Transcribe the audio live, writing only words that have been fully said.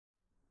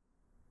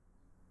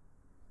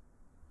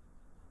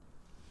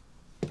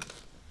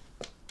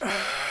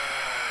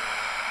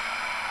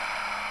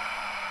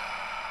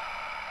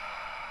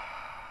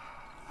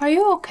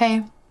you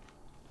okay?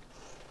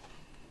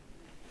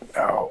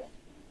 No.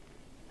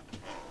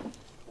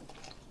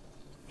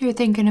 You're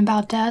thinking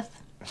about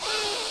death?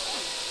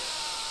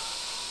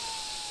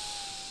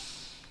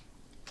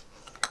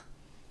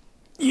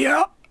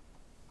 Yeah.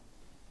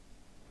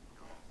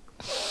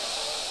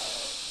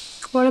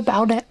 What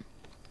about it?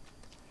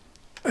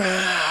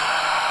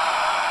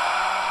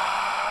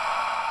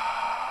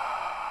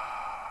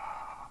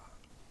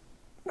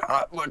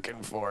 Not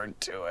looking forward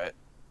to it.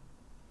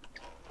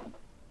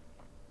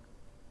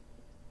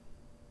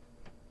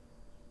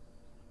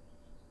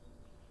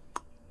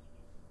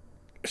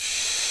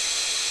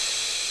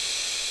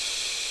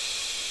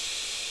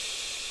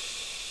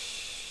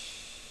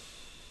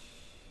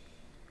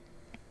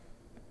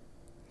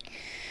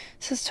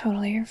 This is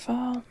totally your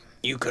fault.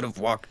 You could have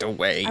walked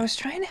away. I was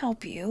trying to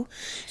help you.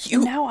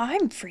 And now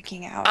I'm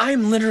freaking out.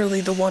 I'm literally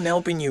the one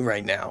helping you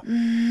right now.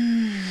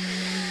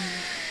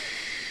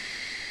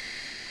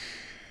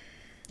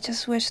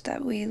 Just wish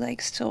that we,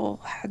 like, still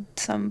had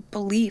some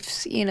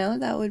beliefs, you know?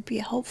 That would be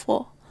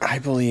helpful. I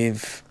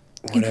believe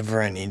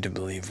whatever I need to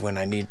believe when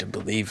I need to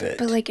believe it.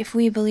 But, like, if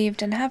we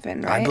believed in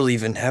heaven, right? I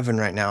believe in heaven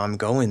right now. I'm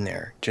going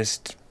there.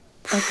 Just...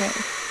 Okay.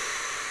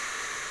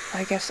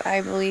 I guess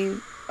I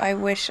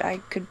wish I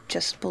could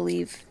just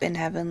believe in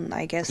heaven,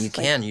 I guess. You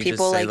can. You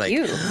people just say, like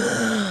you.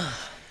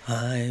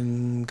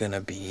 I'm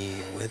gonna be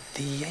with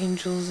the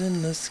angels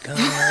in the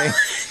sky.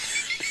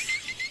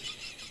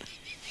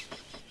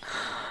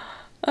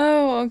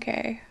 Oh,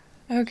 okay.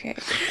 Okay.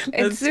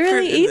 It's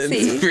really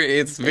easy.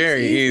 It's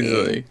very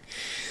easy.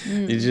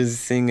 You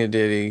just sing a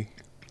ditty.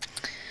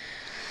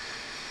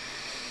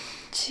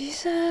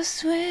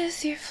 Jesus,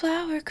 with your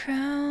flower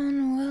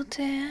crown, will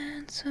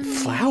dance with me.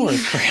 Flower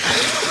crown?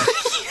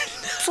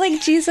 It's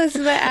like Jesus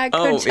at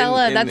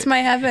Coachella. That's my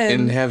heaven.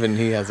 In heaven,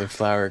 he has a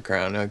flower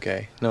crown.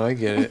 Okay. No, I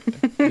get it.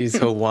 He's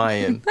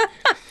Hawaiian.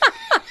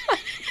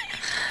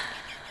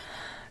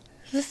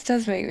 This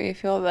does make me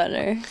feel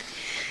better.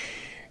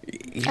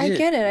 I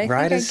get it.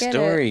 Write a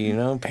story, you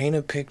know? Paint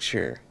a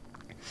picture.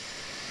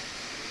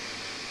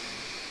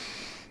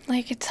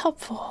 Like, it's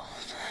helpful.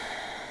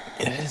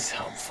 It is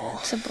helpful.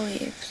 To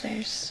believe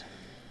there's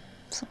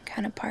some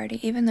kind of party,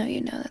 even though you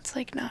know that's,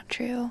 like, not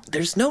true.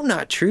 There's no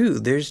not true.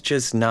 There's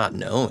just not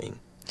knowing.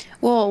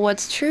 Well,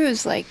 what's true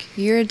is, like,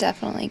 you're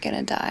definitely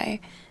gonna die.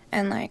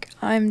 And, like,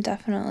 I'm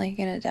definitely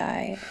gonna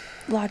die.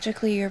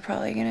 Logically, you're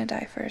probably gonna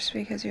die first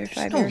because you're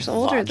 5 years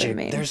older than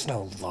me. There's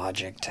no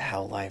logic to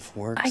how life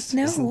works. I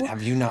know.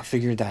 Have you not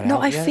figured that out yet? No,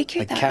 I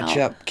figured that out. Catch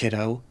up,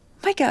 kiddo.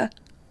 Micah,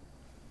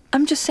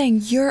 I'm just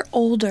saying you're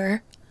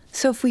older.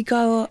 So if we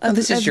go of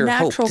this is your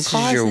hope. This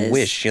is your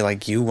wish.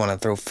 You want to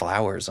throw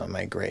flowers on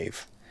my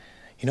grave.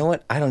 You know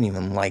what? I don't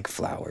even like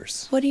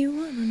flowers. What do you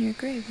want on your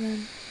grave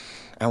then?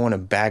 I want a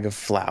bag of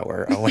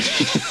flour. I want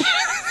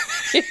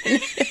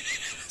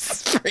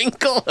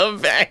sprinkle a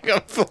bag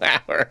of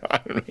flour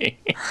on me.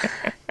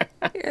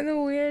 You're the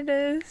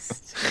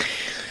weirdest.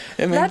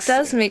 That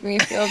does make me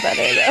feel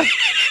better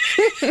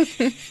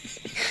though.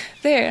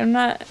 There,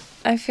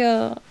 I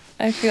feel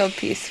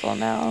peaceful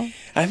now.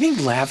 I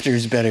think laughter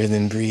is better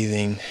than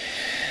breathing.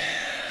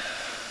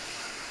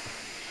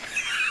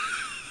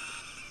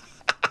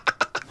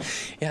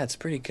 Yeah, it's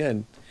pretty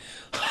good.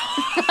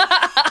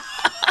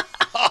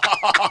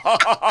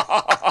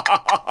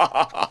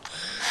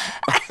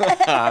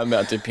 I'm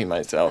about to pee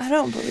myself. I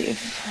don't.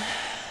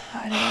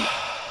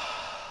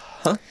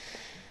 Huh?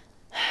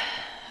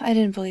 I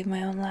didn't believe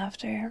my own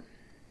laughter.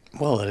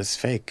 Well, it is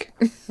fake.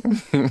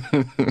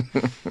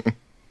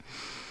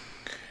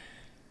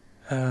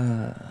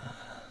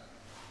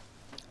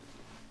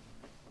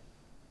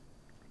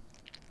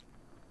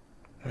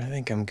 I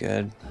think I'm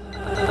good.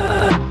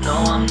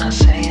 No, I'm not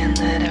saying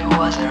that it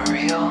wasn't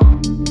real.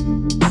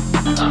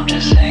 I'm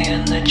just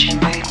saying that you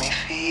made me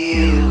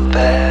feel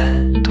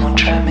bad. Don't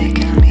try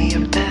making me a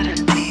better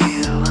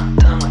deal. I'm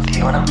done with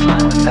you and I'm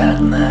fine with that,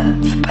 and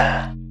that's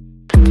that.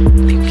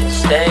 You